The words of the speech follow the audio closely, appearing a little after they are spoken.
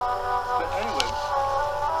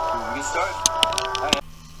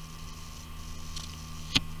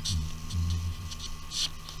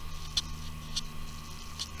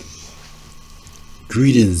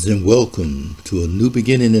Greetings and welcome to a new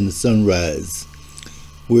beginning in the sunrise,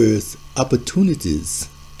 where it's opportunities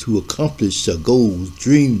to accomplish our goals,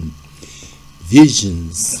 dreams,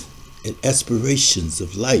 visions, and aspirations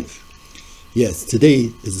of life. Yes,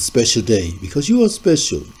 today is a special day because you are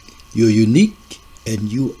special, you're unique, and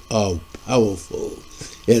you are powerful.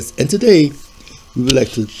 Yes, and today we would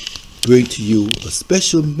like to bring to you a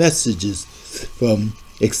special messages from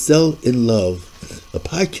Excel in Love, a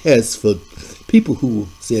podcast for people who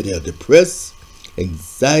say they are depressed,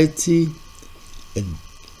 anxiety, and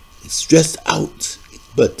stressed out.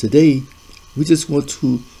 But today, we just want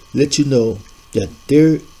to let you know that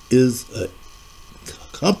there is an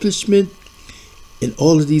accomplishment in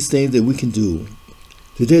all of these things that we can do.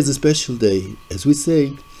 Today is a special day, as we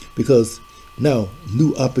say, because now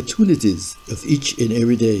new opportunities of each and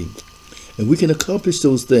every day. And we can accomplish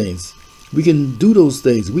those things. We can do those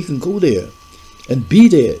things. We can go there and be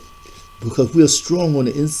there because we are strong on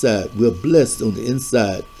the inside. We are blessed on the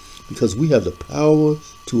inside because we have the power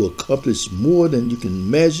to accomplish more than you can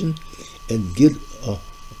imagine and get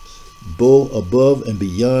above and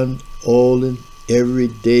beyond all in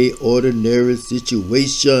everyday ordinary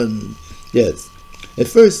situation. Yes. At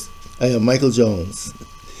first, I am Michael Jones,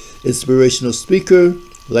 inspirational speaker,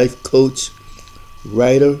 life coach,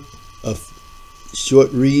 writer of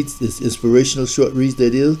short reads, this inspirational short reads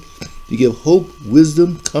that is, to give hope,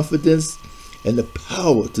 wisdom, confidence, and the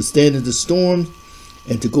power to stand in the storm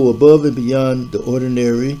and to go above and beyond the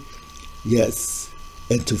ordinary, yes,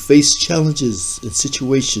 and to face challenges and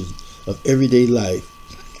situations of everyday life.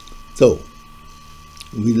 So,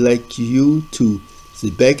 we'd like you to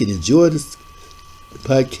sit back and enjoy this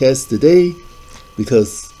podcast today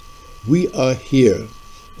because we are here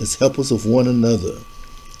as helpers of one another.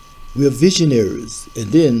 We are visionaries, and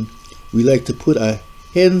then we like to put our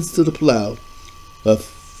hands to the plow, our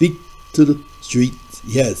feet to the street.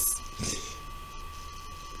 Yes.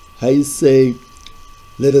 How you say,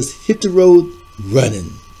 let us hit the road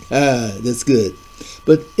running. That's good.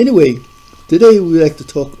 But anyway, today we like to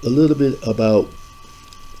talk a little bit about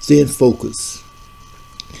staying focused.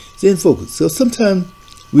 Staying focused. So sometimes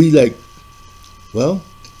we like, well,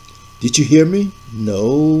 did you hear me?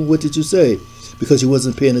 No. What did you say? Because you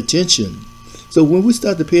wasn't paying attention. So when we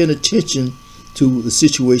start to paying attention to the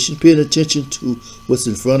situation, paying attention to what's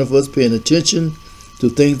in front of us, paying attention to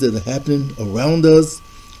things that are happening around us,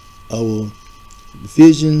 our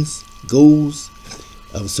visions, goals,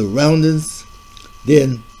 our surroundings,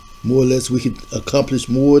 then more or less we can accomplish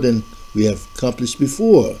more than we have accomplished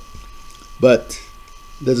before. But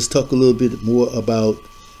let us talk a little bit more about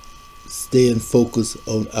staying focused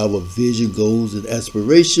on our vision, goals, and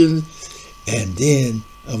aspirations, and then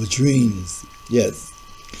our dreams. Yes.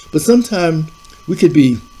 But sometimes we could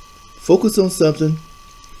be focused on something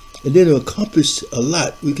and then accomplish a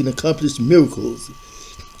lot. We can accomplish miracles.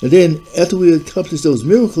 And then after we accomplish those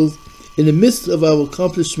miracles, in the midst of our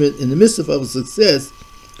accomplishment, in the midst of our success,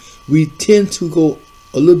 we tend to go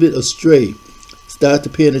a little bit astray. Start to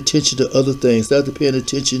paying attention to other things. Start to paying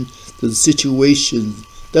attention to the situations.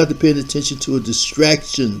 Start to paying attention to a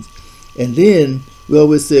distraction. And then we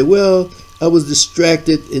always say, well, I was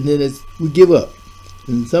distracted, and then we give up.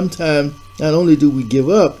 And sometimes, not only do we give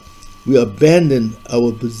up, we abandon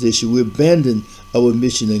our position, we abandon our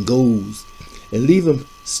mission and goals, and leave them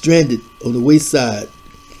stranded on the wayside.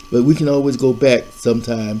 But we can always go back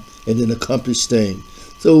sometime and then accomplish things.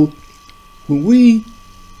 So when we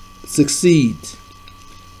succeed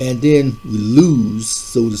and then we lose,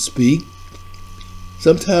 so to speak,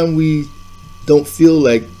 sometimes we don't feel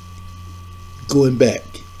like going back,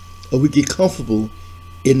 or we get comfortable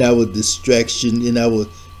in our distraction, in our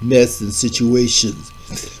mess and situations.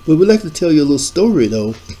 But we'd like to tell you a little story,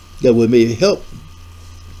 though, that would maybe help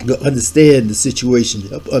you understand the situation,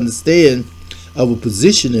 help understand our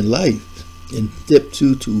position in life, and step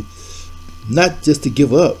two, to not just to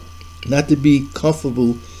give up, not to be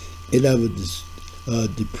comfortable in our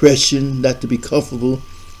depression, not to be comfortable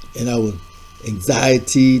in our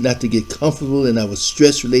anxiety, not to get comfortable in our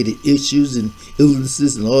stress-related issues and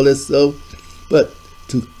illnesses and all that stuff, but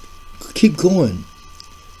to keep going,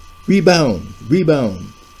 rebound,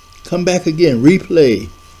 come back again, replay.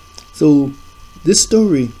 So this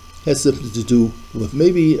story has something to do with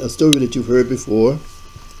maybe a story that you've heard before,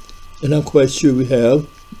 and I'm quite sure we have.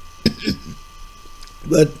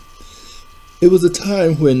 But it was a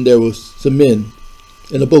time when there was some men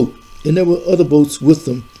in a boat, and there were other boats with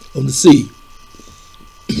them on the sea.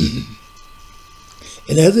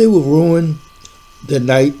 And as they were rowing the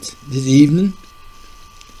night, this evening,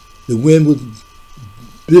 the wind was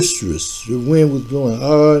boisterous. The wind was blowing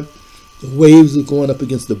hard. The waves were going up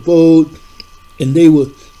against the boat. and they were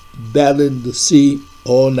battling the sea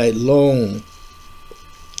all night long.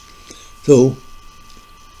 So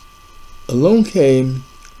along came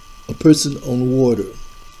a person on the water.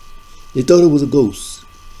 They thought it was a ghost,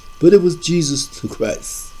 but it was Jesus the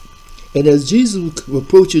Christ. And as Jesus was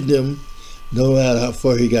approaching them, no matter how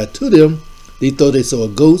far he got to them, they thought they saw a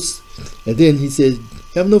ghost. And then he said,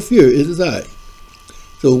 "Have no fear, it is I."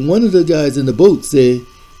 So one of the guys in the boat said,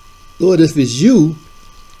 "Lord, if it's you,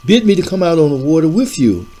 bid me to come out on the water with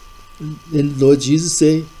you." And Lord Jesus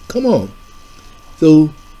said, "Come on."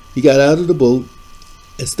 So he got out of the boat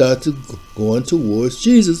and started going towards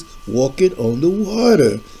Jesus, walking on the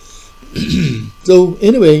water. So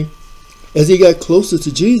anyway, as he got closer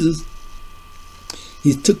to Jesus,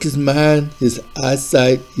 he took his mind, his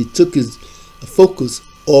eyesight, he took his focus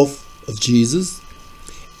off of Jesus,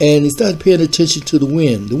 and he started paying attention to the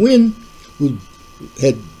wind. The wind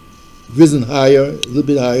had risen higher, a little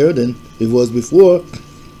bit higher than it was before,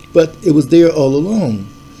 but it was there all along.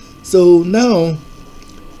 So now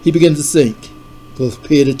he began to sink, because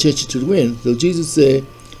paying attention to the wind. So Jesus said,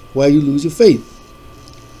 "Why you lose your faith?"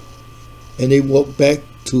 And they walked back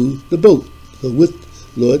to the boat. So with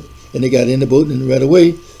Lord, and they got in the boat, and right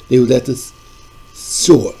away they was at the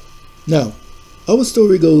shore. Now, our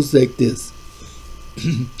story goes like this.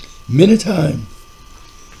 Many times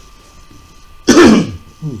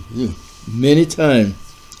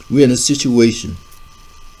we're in a situation.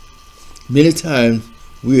 Many times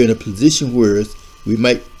we're in a position where we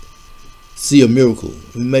might see a miracle.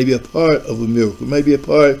 We may be a part of a miracle. We might be a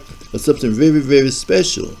part of something very, very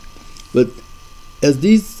special. But as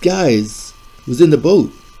these guys was in the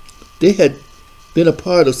boat, they had been a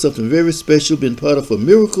part of something very special, been part of a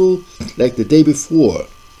miracle like the day before.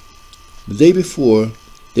 The day before,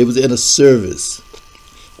 they was in a service,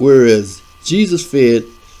 whereas Jesus fed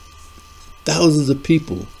thousands of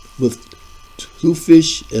people with 2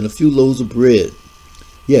 fish and a few loaves of bread.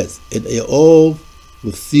 Yes, and they all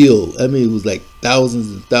were filled. I mean, it was like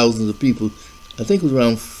thousands and thousands of people. I think it was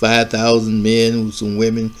around 5,000 men, with some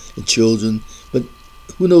women and children, but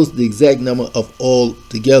who knows the exact number of all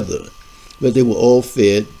together. But they were all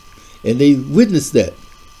fed, and they witnessed that.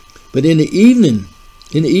 But in the evening,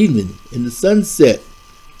 in the sunset,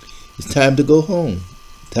 it's time to go home,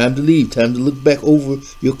 time to leave, time to look back over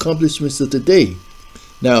your accomplishments of the day.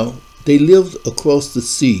 Now, they lived across the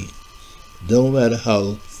sea. No matter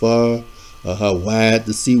how far or how wide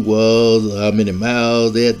the sea was, or how many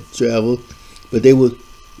miles they had to travel, but they were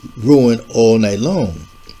rowing all night long.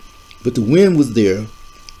 But the wind was there,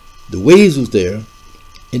 the waves was there,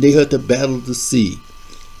 and they had to battle the sea.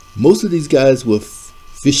 Most of these guys were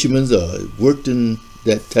fishermen or worked in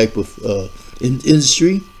that type of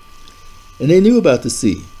industry, and they knew about the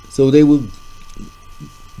sea, so they were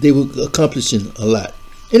accomplishing a lot.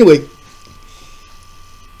 Anyway,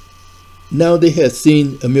 now they had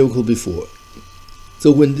seen a miracle before.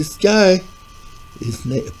 So when this guy, his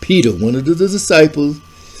name Peter, one of the disciples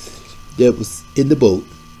that was in the boat,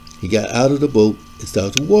 he got out of the boat and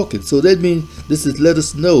started walking. So that means this is let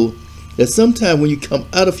us know that sometime when you come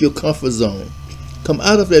out of your comfort zone, come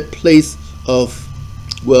out of that place of,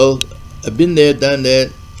 well, I've been there, done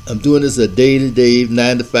that, I'm doing this a day-to-day,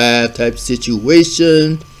 9-to-5 type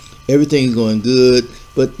situation, everything's going good,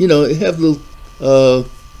 but you know, have little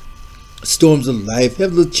storms of life,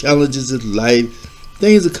 have little challenges of life,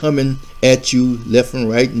 things are coming at you left and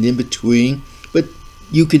right and in between, but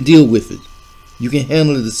you can deal with it. You can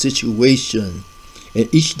handle the situation.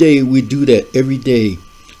 And each day we do that, every day.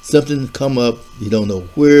 Something come up, you don't know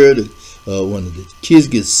where, one of the kids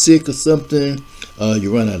gets sick or something,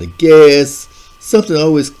 you run out of gas, something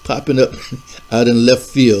always popping up out in left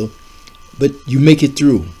field, but you make it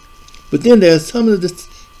through. But then there's some of this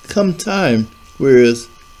come time, whereas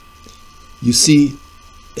you see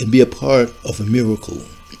and be a part of a miracle,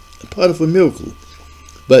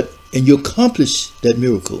 and you accomplish that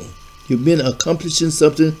miracle. You've been accomplishing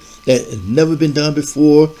something that has never been done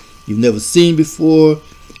before, you've never seen before,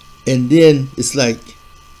 and then it's like,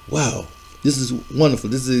 wow, this is wonderful,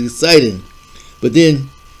 this is exciting. But then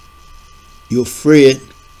you're afraid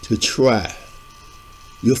to try.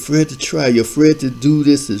 You're afraid to try. You're afraid to do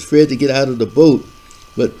this. You're afraid to get out of the boat.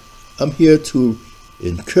 But I'm here to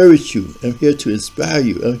encourage you. I'm here to inspire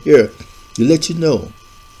you. I'm here to let you know.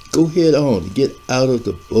 Go head on. Get out of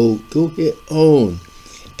the boat. Go head on.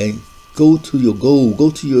 And go to your goal.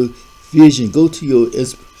 Go to your vision. Go to your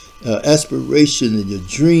aspiration and your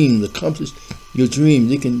dream. Accomplish your dream.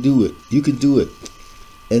 You can do it. You can do it.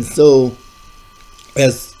 And so,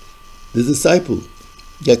 as the disciple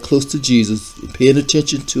got close to Jesus, paying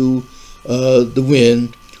attention to the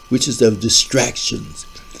wind, which is of distractions.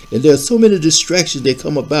 And there are so many distractions that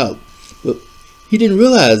come about. But he didn't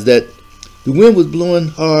realize that the wind was blowing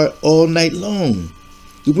hard all night long.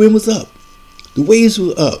 The wind was up. The waves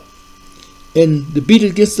were up. And they beat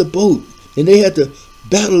against the boat. And they had to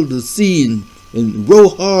battle the sea and row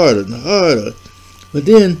harder and harder. But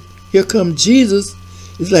then here comes Jesus.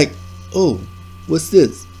 It's like, oh, what's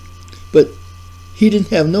this? But he didn't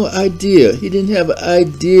have no idea. He didn't have an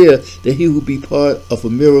idea that he would be part of a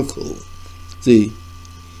miracle. See,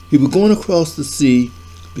 he was going across the sea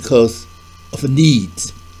because of a need.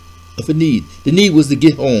 The need was to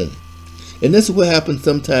get home. And that's what happens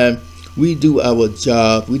sometimes. We do our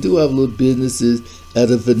job. We do our little businesses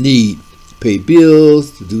out of a need. Pay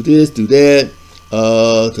bills, to do this, do that,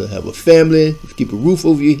 to have a family, to keep a roof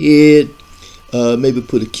over your head, maybe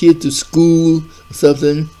put a kid to school or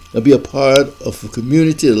something, or be a part of a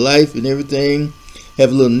community, of life and everything. Have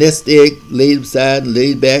a little nest egg laid aside and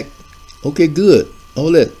laid back. Okay, good.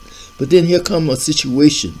 All that. But then here come a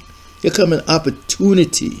situation. Here come an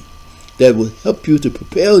opportunity that will help you to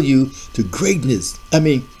propel you to greatness. I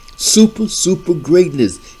mean, super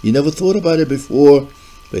greatness. You never thought about it before,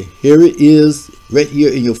 but here it is, right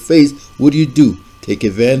here in your face. What do? Take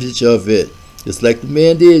advantage of it. Just like the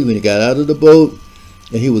man did when he got out of the boat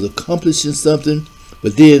and he was accomplishing something.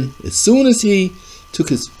 But then, as soon as he took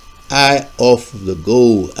his eye off of the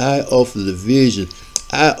goal, eye off of the vision,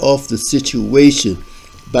 eye off the situation,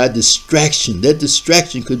 by distraction. That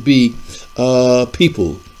distraction could be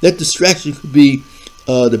people. That distraction could be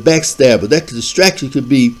the backstabber. That distraction could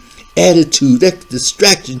be attitude. That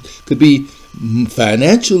distraction could be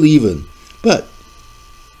financial even. But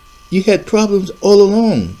you had problems all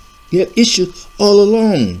along. You had issues all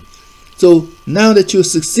along. So now that you're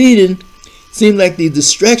succeeding, seems like the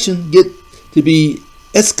distraction get to be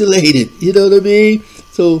escalated. You know what I mean?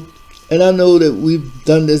 So, and I know that we've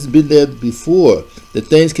done this, been there before, that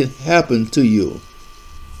things can happen to you.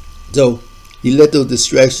 So he let those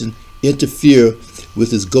distractions interfere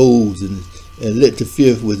with his goals and let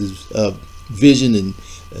interfere with his vision and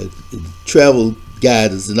travel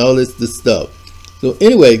guidance and all this stuff. So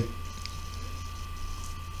anyway,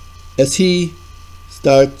 as he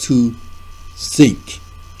started to sink,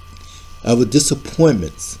 our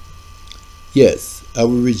disappointments, yes, our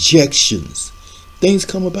rejections, things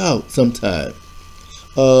come about sometimes.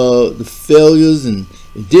 The failures and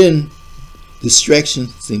then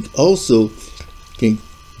distractions also can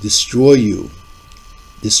destroy you.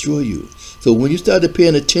 So when you started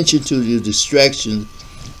paying attention to your distractions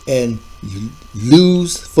and you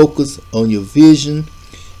lose focus on your vision,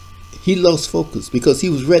 he lost focus because he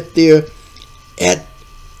was right there at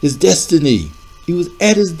his destiny. He was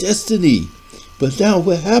at his destiny. But now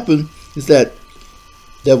what happened is that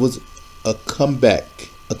there was a comeback.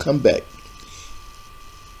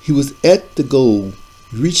 He was at the goal,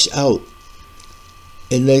 reached out,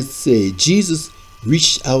 and let's say Jesus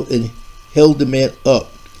reached out and held the man up,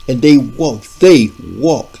 and they walked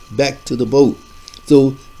back to the boat.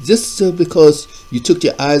 So just because you took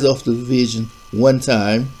your eyes off the vision one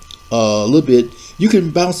time, a little bit, you can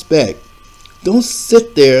bounce back. Don't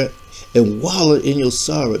sit there and wallow in your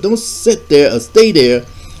sorrow. Don't sit there or stay there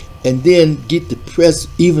and then get depressed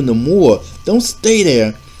even more. Don't stay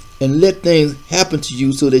there and let things happen to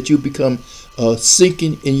you so that you become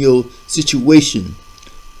sinking in your situation.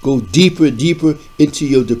 Go deeper and deeper into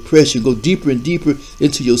your depression. Go deeper and deeper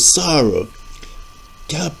into your sorrow.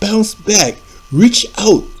 Gotta bounce back. Reach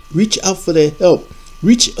out. Reach out for that help.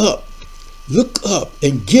 Reach up. Look up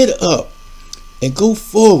and get up and go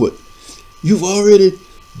forward. You've already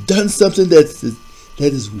done something that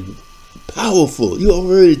is powerful. You've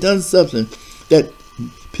already done something that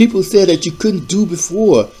people said that you couldn't do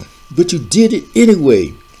before, but you did it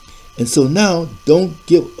anyway. And so now, don't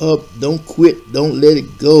give up, don't quit, don't let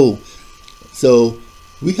it go. So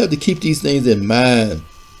we have to keep these things in mind.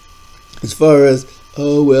 As far as,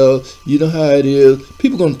 oh, well, you know how it is.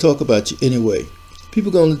 People are going to talk about you anyway. People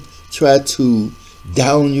are going to try to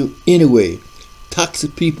down you anyway.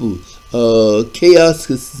 Toxic people, chaos,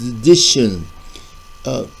 sedition,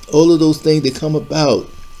 all of those things that come about.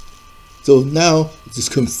 So now it's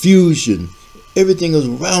confusion. Everything is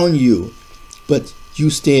around you. But you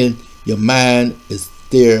stand, your mind is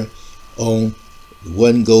there on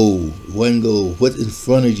one goal. What's in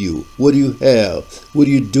front of you? What do you have? What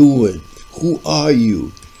are you doing? Who are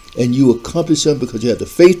you? And you accomplish something because you have the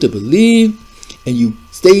faith to believe, and you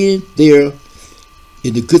stay in there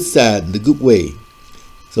in the good side, in the good way.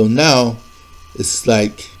 So now it's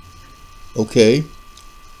like, okay,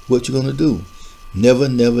 what you gonna do? Never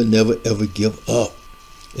ever give up.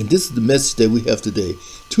 And this is the message that we have today.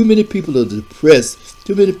 Too many people are depressed.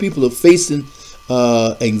 Too many people are facing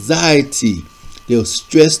anxiety. They're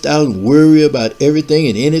stressed out and worry about everything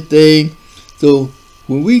and anything. So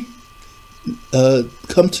when we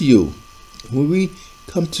come to you, when we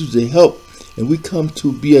come to the help, and we come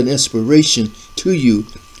to be an inspiration to you,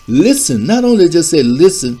 listen. Not only just say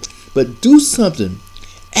listen, but do something.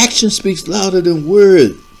 Action speaks louder than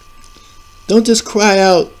words. Don't just cry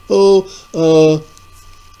out, oh,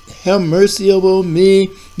 have mercy upon me,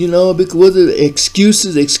 because of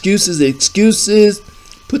excuses.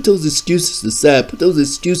 Put those excuses aside. Put those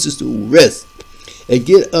excuses to rest and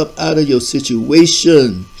get up out of your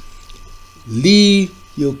situation. Leave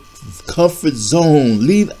your comfort zone.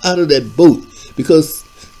 Leave out of that boat. Because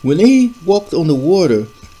when they walked on the water,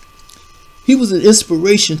 he was an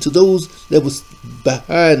inspiration to those that was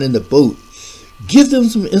behind in the boat. Give them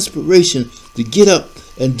some inspiration to get up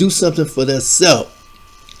and do something for themselves.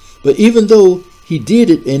 But even though he did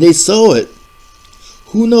it and they saw it,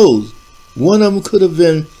 who knows? One of them could have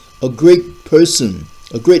been a great person,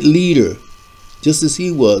 a great leader, just as he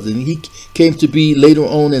was. And he came to be later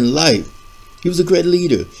on in life. He was a great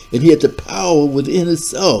leader, and he had the power within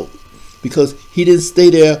himself, because he didn't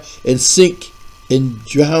stay there and sink and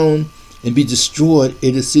drown and be destroyed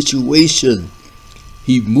in a situation.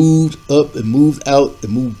 He moved up and moved out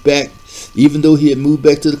and moved back, even though he had moved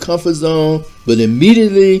back to the comfort zone, but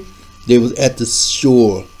immediately they was at the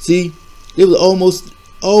shore. See, they was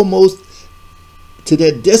almost to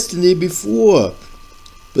that destiny before.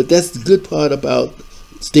 But that's the good part about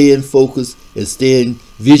staying focused and staying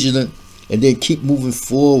vigilant, and then keep moving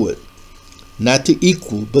forward. Not to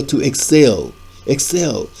equal, but to excel.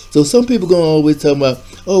 Excel. So some people going to always talk about,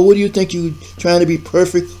 oh, what do you think, you trying to be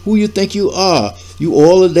perfect? Who you think you are? You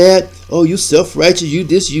all of that? Oh, you self-righteous, you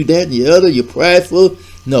this, you that, and the other, you're prideful.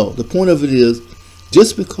 No, the point of it is,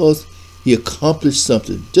 just because he accomplished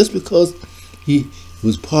something, just because he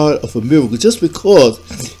was part of a miracle, just because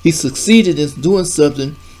he succeeded in doing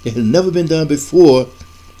something that had never been done before,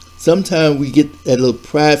 sometimes we get a little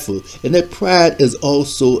prideful. And that pride is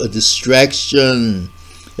also a distraction.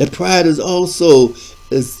 That pride is also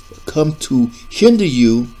come to hinder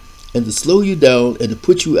you and to slow you down and to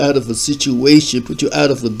put you out of a situation, put you out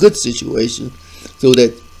of a good situation, so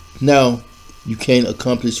that now you can't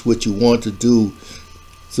accomplish what you want to do.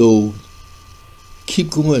 So keep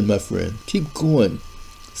going, my friend. Keep going.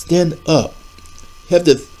 Stand up. Have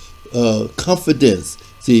the confidence.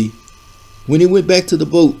 See, when he went back to the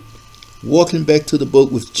boat, walking back to the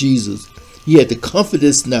boat with Jesus, he had the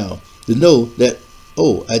confidence now to know that,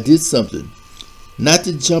 oh, I did something. Not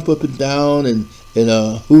to jump up and down and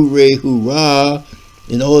hooray, hoorah,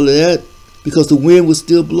 and all of that, because the wind was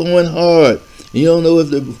still blowing hard. And you don't know if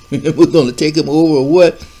the wind was going to take him over or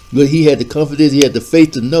what, but he had the confidence, he had the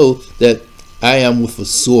faith to know that I am with a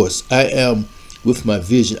source. I am with my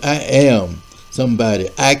vision. I am somebody.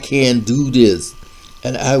 I can do this,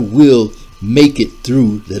 and I will make it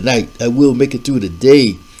through the night. I will make it through the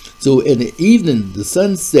day. So in the evening, the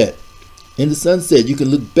sunset, in the sunset, you can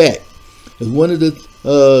look back. And one of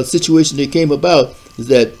the situations that came about is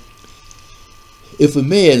that if a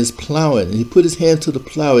man is plowing and he put his hand to the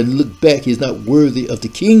plow and look back, he's not worthy of the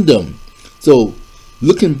kingdom. So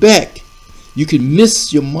looking back, you can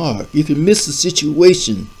miss your mark. You can miss the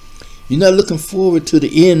situation. You're not looking forward to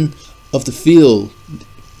the end of the field.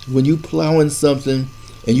 When you plowing something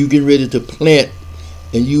and you getting ready to plant,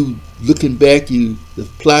 and you looking back, the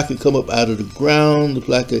plow can come up out of the ground, the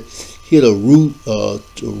plow can hit a root or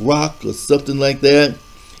a rock or something like that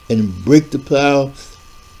and break the plow.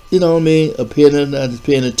 You know what I mean? Not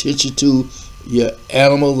paying attention to your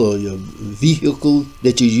animal or your vehicle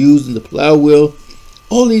that you're using, the plow wheel.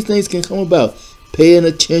 All these things can come about. Paying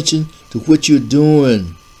attention to what you're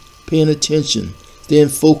doing. Paying attention. Staying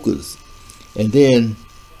focused. And then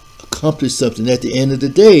accomplish something. At the end of the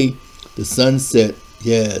day, the sunset.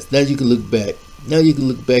 Yes, now you can look back. Now you can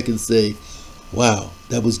look back and say, wow,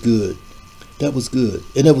 that was good. That was good.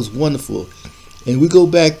 And that was wonderful. And we go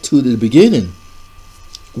back to the beginning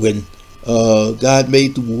when God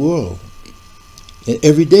made the world. And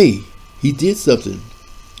every day he did something.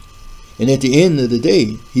 And at the end of the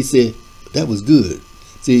day, he said, that was good.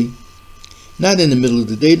 See, not in the middle of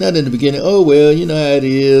the day, not in the beginning. Oh, well, you know how it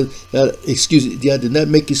is. Excuses. God did not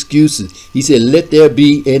make excuses. He said, let there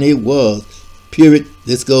be, and it was. Period.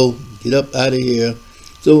 Let's go. Get up out of here.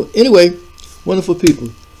 So anyway, wonderful people,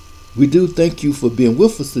 we do thank you for being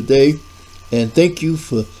with us today. And thank you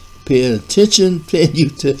for paying attention,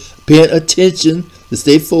 paying attention to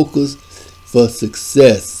stay focused for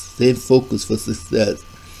success. Stay focused for success.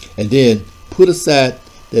 And then put aside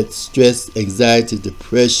that stress, anxiety,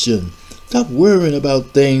 depression. Stop worrying about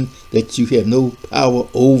things that you have no power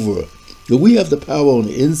over. So we have the power on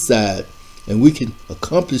the inside, and we can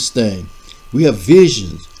accomplish things. We have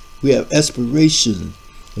visions, we have aspirations,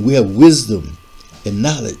 and we have wisdom and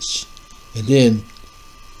knowledge. And then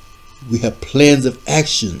we have plans of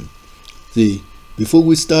action. See, before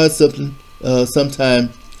we start something,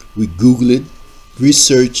 sometimes we Google it,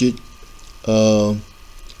 research it, not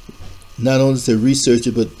only to research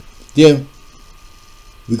it, but then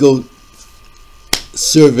we go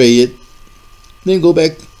survey it, then go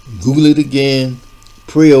back, Google it again,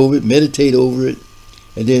 pray over it, meditate over it,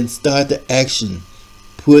 and then start the action.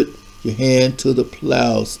 Put your hand to the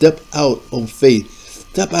plow. Step out on faith.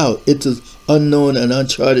 Step out into unknown and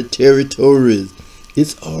uncharted territories.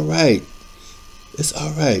 It's all right. It's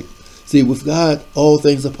all right. See, with God, all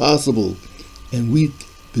things are possible. And we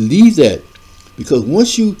believe that, because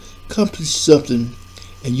once you accomplish something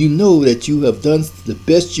and you know that you have done the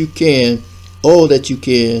best you can, all that you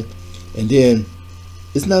can, and then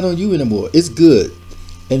it's not on you anymore. It's good.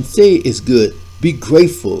 And say it's good. Be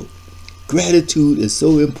grateful. Gratitude is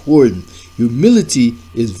so important. Humility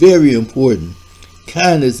is very important.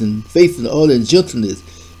 Kindness and faith and all that, gentleness,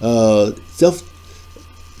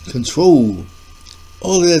 self-control,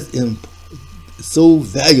 all of that is so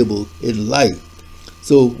valuable in life.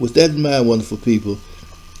 So with that in mind, wonderful people,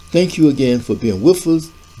 thank you again for being with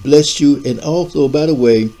us. Bless you. And also, by the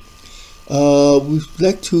way, we'd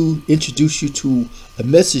like to introduce you to a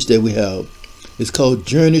message that we have. It's called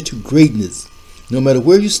Journey to Greatness. No matter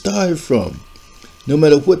where you started from, no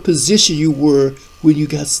matter what position you were when you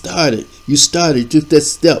got started, you took that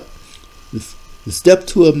step. The step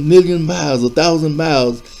to 1,000,000 miles, 1,000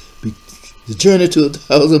 miles, the journey to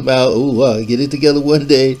 1,000 miles. Oh, wow, get it together one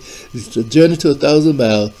day. The journey to 1,000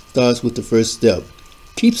 miles starts with the first step.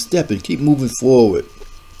 Keep stepping, keep moving forward.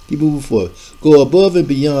 Keep moving forward. Go above and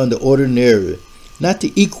beyond the ordinary. Not to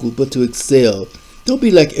equal, but to excel. Don't be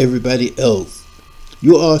like everybody else.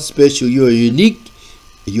 You are special, you are unique,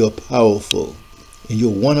 you're powerful, and you're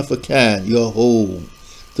one of a kind, you're whole.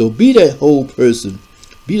 So be that whole person.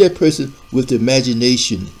 Be that person with the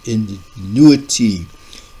imagination and ingenuity.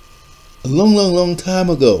 A long, long, long time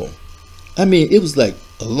ago. I mean, it was like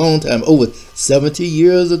a long time, over 70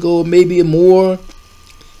 years ago, maybe more.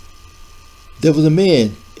 There was a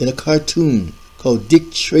man in a cartoon called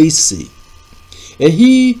Dick Tracy. And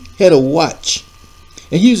he had a watch.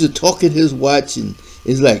 And he used to talk in his watch, and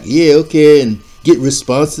it's like, yeah, okay, and get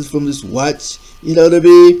responses from this watch. You know what I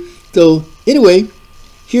mean? So anyway,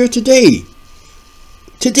 here today,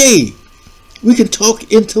 we can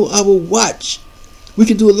talk into our watch. We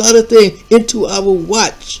can do a lot of things into our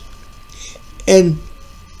watch. And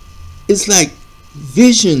it's like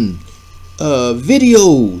vision,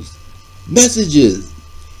 videos, messages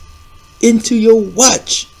into your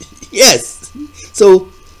watch. Yes. So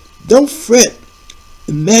don't fret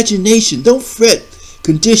imagination. Don't fret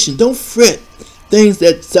condition. Don't fret things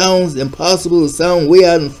that sounds impossible or sound way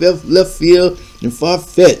out in left field and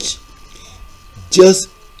far-fetched. Just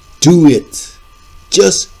do it.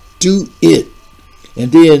 Just do it.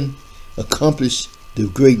 And then accomplish the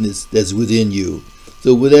greatness that's within you.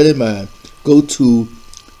 So with that in mind, go to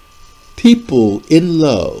People in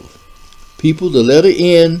Love. People, the letter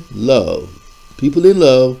N, love. People in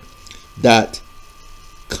Love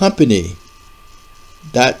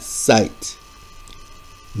 .company.site.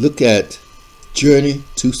 Look at Journey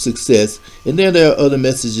to Success. And then there are other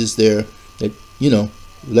messages there that, we'd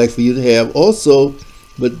like for you to have also.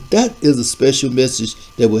 But that is a special message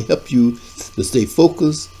that will help you to stay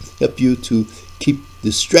focused, help you to keep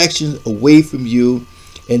distractions away from you.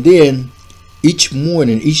 And then each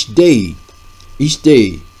morning, each day,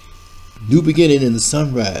 new beginning in the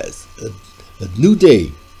sunrise, a new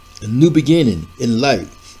day, a new beginning in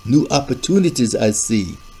life, new opportunities I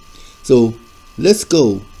see. So let's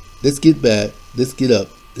go, let's get back, let's get up,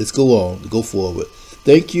 let's go on, go forward.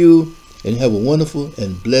 Thank you, and have a wonderful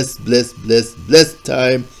and blessed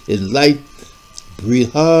time in life.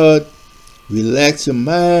 Breathe hard, relax your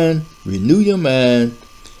mind, renew your mind,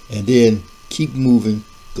 and then keep moving.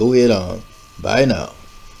 Go ahead on. Bye now.